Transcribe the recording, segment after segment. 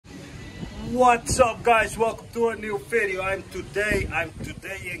What's up, guys? Welcome to a new video. I'm today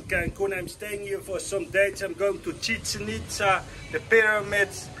in Cancun. I'm staying here for some days. I'm going to Chichen Itza, the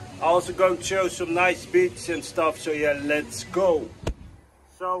pyramids. I'm also going to show some nice beaches and stuff. So yeah, let's go.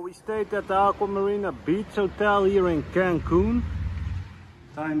 So we stayed at the Aquamarina Beach Hotel here in Cancun.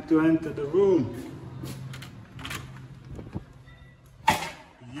 Time to enter the room.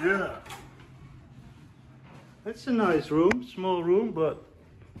 Yeah. It's a nice room, small room, but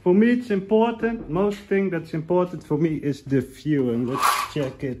for me it's important. Most thing that's important for me is the view, and let's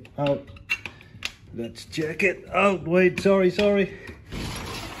check it out. Let's check it out. Wait, sorry.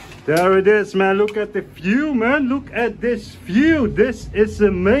 There it is, man. Look at the view, man. Look at this view. This is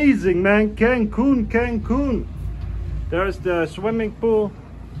amazing, man. Cancun. There's the swimming pool.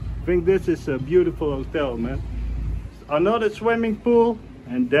 I think this is a beautiful hotel, man. Another swimming pool,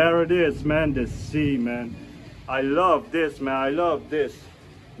 and there it is, man. The sea, man. I love this, man. I love this.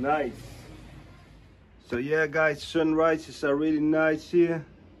 Nice. So yeah, guys, sunrises are really nice here.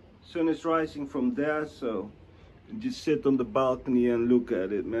 Sun is rising from there, so you just sit on the balcony and look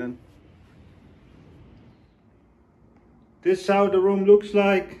at it, man. This is how the room looks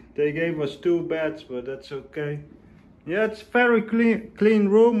like. They gave us 2 beds, but that's okay. Yeah, it's very clean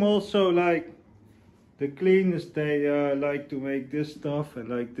room. Also, like the cleaners, they like to make this stuff and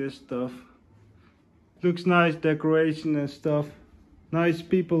like this stuff. Looks nice, decoration and stuff. Nice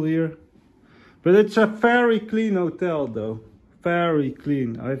people here. But it's a very clean hotel though. Very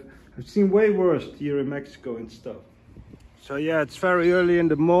clean. I've seen way worse here in Mexico and stuff. So yeah, it's very early in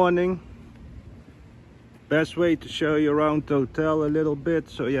the morning. Best way to show you around the hotel a little bit.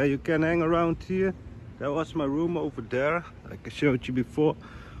 So yeah, you can hang around here. That was my room over there, like I showed you before.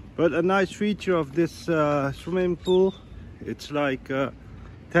 But a nice feature of this swimming pool, it's like it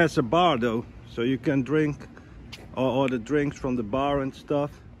has a bar though. So you can drink or order drinks from the bar and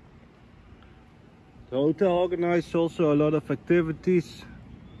stuff. The hotel organized also a lot of activities.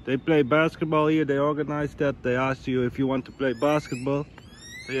 They play basketball here. They organized that. They asked you if you want to play basketball.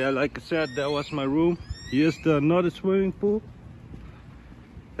 So yeah, like I said, that was my room. Here's another swimming pool.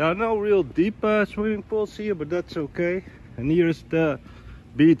 There are no real deep swimming pools here, but that's okay. And here's the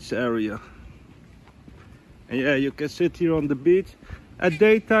beach area. And yeah, you can sit here on the beach. At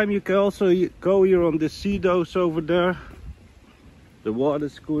daytime you can also go here on the sea-does over there. The water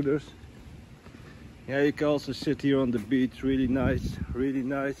scooters. Yeah, you can also sit here on the beach. Really nice, really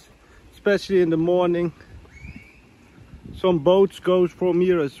nice. Especially in the morning. Some boats go from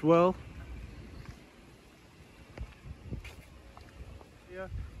here as well.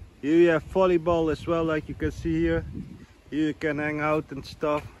 Here you have volleyball as well, like you can see here. Here you can hang out and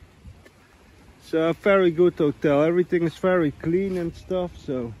stuff. It's a very good hotel. Everything is very clean and stuff,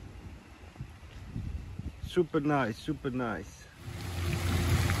 so super nice, super nice.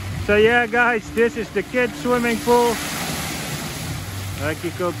 So yeah, guys, this is the kids swimming pool. Like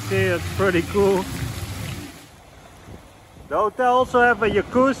you can see, it's pretty cool. The hotel also have a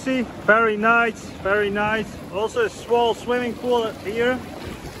jacuzzi. Very nice, very nice. Also a small swimming pool here.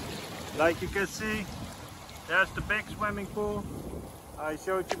 Like you can see, there's the big swimming pool I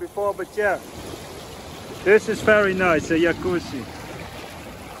showed you before, but yeah, this is very nice, a jacuzzi.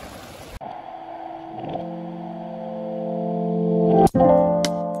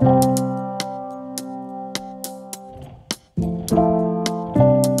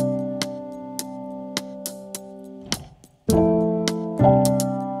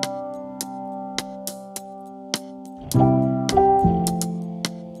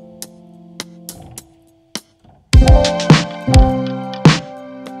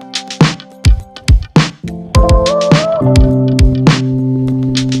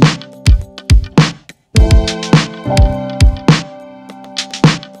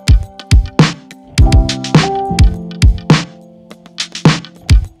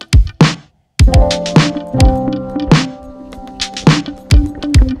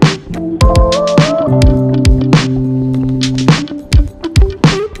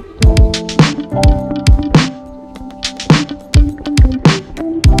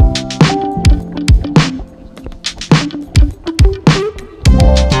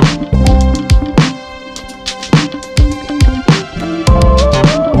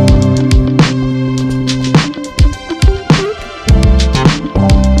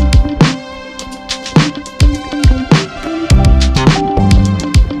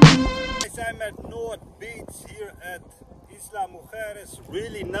 Isla Mujeres,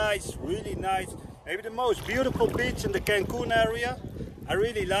 really nice. Maybe the most beautiful beach in the Cancun area. I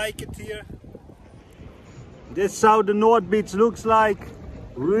really like it here. This is how the North Beach looks like.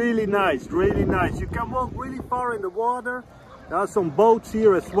 Really nice, really nice. You can walk really far in the water. There are some boats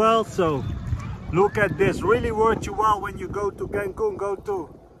here as well, so Look at this, really worth you while when you go to Cancun. Go to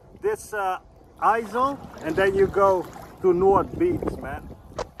this isle and then you go to North Beach, man.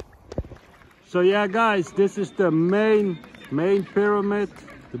 So yeah guys, this is the main pyramid,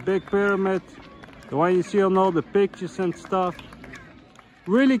 the big pyramid, the one you see on all the pictures and stuff.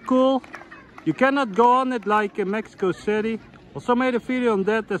 Really cool. You cannot go on it like in Mexico City. Also made a video on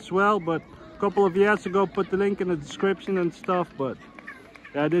that as well, but a couple of years ago, put the link in the description and stuff. But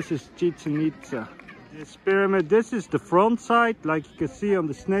yeah, this is Chichen Itza. This pyramid, this is the front side, like you can see on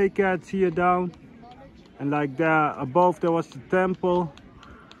the snake heads here down. And like there above there was the temple.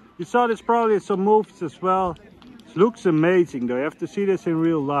 You saw this probably some moves as well. It looks amazing though, you have to see this in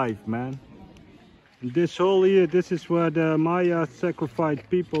real life, man. And this hole here, this is where the Maya sacrificed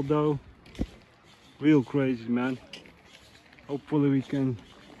people though. Real crazy, man. Hopefully we can,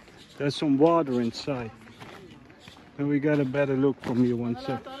 there's some water inside. And we got a better look from here one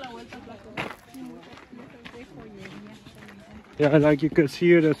sec. Yeah, like you can see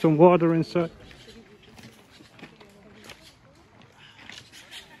here, there's some water inside.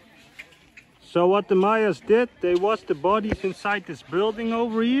 So what the Mayas did, they washed the bodies inside this building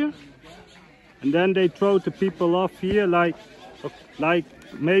over here. And then they throw the people off here like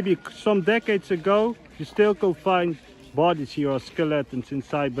maybe some decades ago. You still could find bodies here or skeletons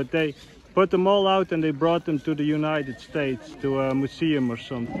inside, but they put them all out and they brought them to the United States to a museum or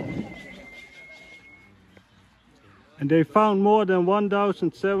something. And they found more than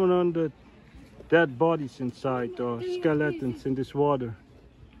 1,700 dead bodies inside or skeletons in this water.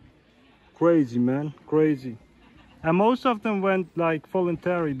 Crazy, man, crazy. And most of them went like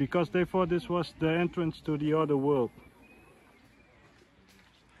voluntary because they thought this was the entrance to the other world.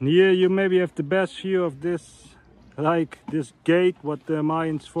 And here you maybe have the best view of this, like this gate, what the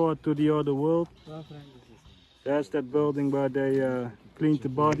Mayans thought to the other world. There's that building where they cleaned the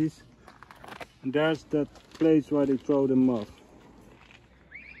bodies. And there's that place where they throw them off.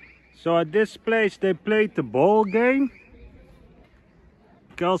 So at this place they played the ball game.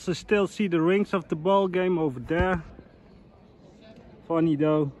 You can also still see the rings of the ball game over there. Funny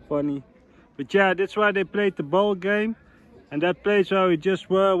though, funny. But yeah, that's why they played the ball game. And that place where we just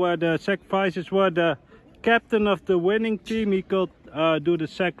were, where the sacrifices were, the captain of the winning team, he could do the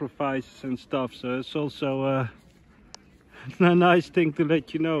sacrifices and stuff. So it's also a nice thing to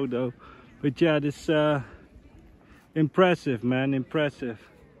let you know though. But yeah, this impressive, man, impressive.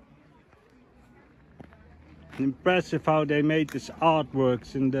 Impressive how they made this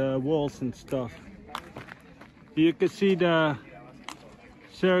artworks in the walls and stuff. You can see the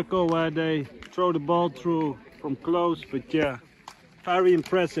circle where they throw the ball through from close, but yeah, very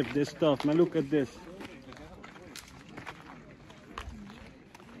impressive this stuff, man. Look at this.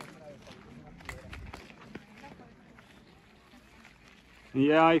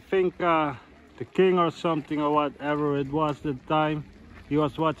 Yeah, I think the king or something or whatever it was at the time, he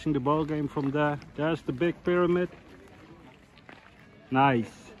was watching the ball game from there. There's the big pyramid.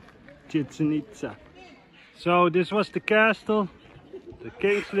 Nice. Chichen Itza. So this was the castle. The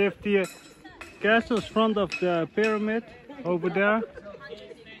kings lived here. Castle's front of the pyramid over there.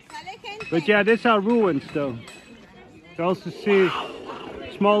 But yeah, these are ruins though. You can also see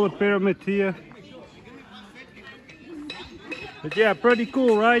smaller pyramid here. But yeah, pretty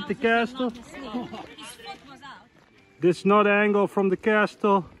cool, right? The castle. This is not an angle from the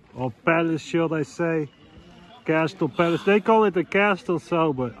castle, or palace should I say. Castle, palace. They call it a castle,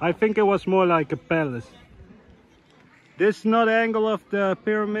 so, but I think it was more like a palace. This is not an angle of the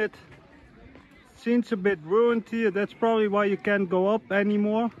pyramid. Seems a bit ruined here. That's probably why you can't go up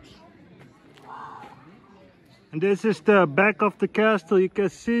anymore. And this is the back of the castle. You can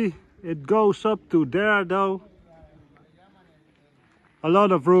see it goes up to there though. A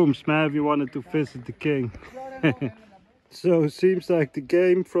lot of rooms, man, if you wanted to visit the king. So it seems like the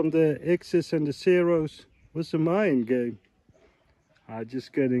game from the X's and the zeros was a Mayan game.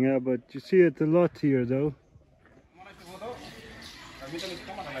 Just kidding, but you see it a lot here though.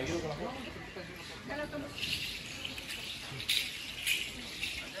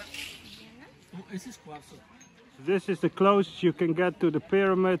 This is the closest you can get to the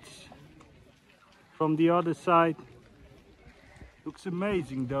pyramids from the other side. Looks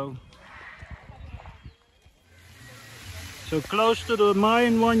amazing though. So close to the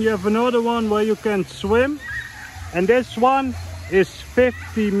Mayan one you have another one where you can swim. And this one is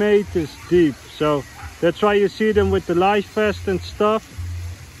 50 meters deep. So that's why you see them with the life vest and stuff.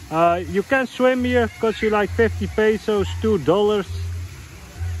 You can swim here, costs you like 50 pesos, $2.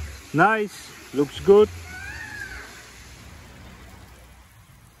 Nice, looks good.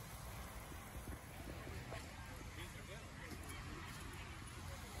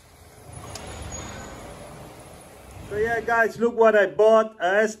 So yeah guys, look what I bought.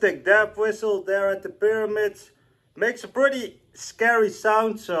 A Aztec Death whistle there at the pyramids. Makes a pretty scary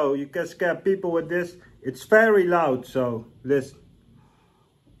sound, so you can scare people with this. It's very loud, so listen.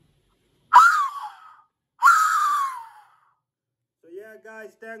 So yeah guys,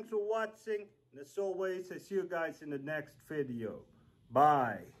 thanks for watching. And as always, I see you guys in the next video.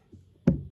 Bye.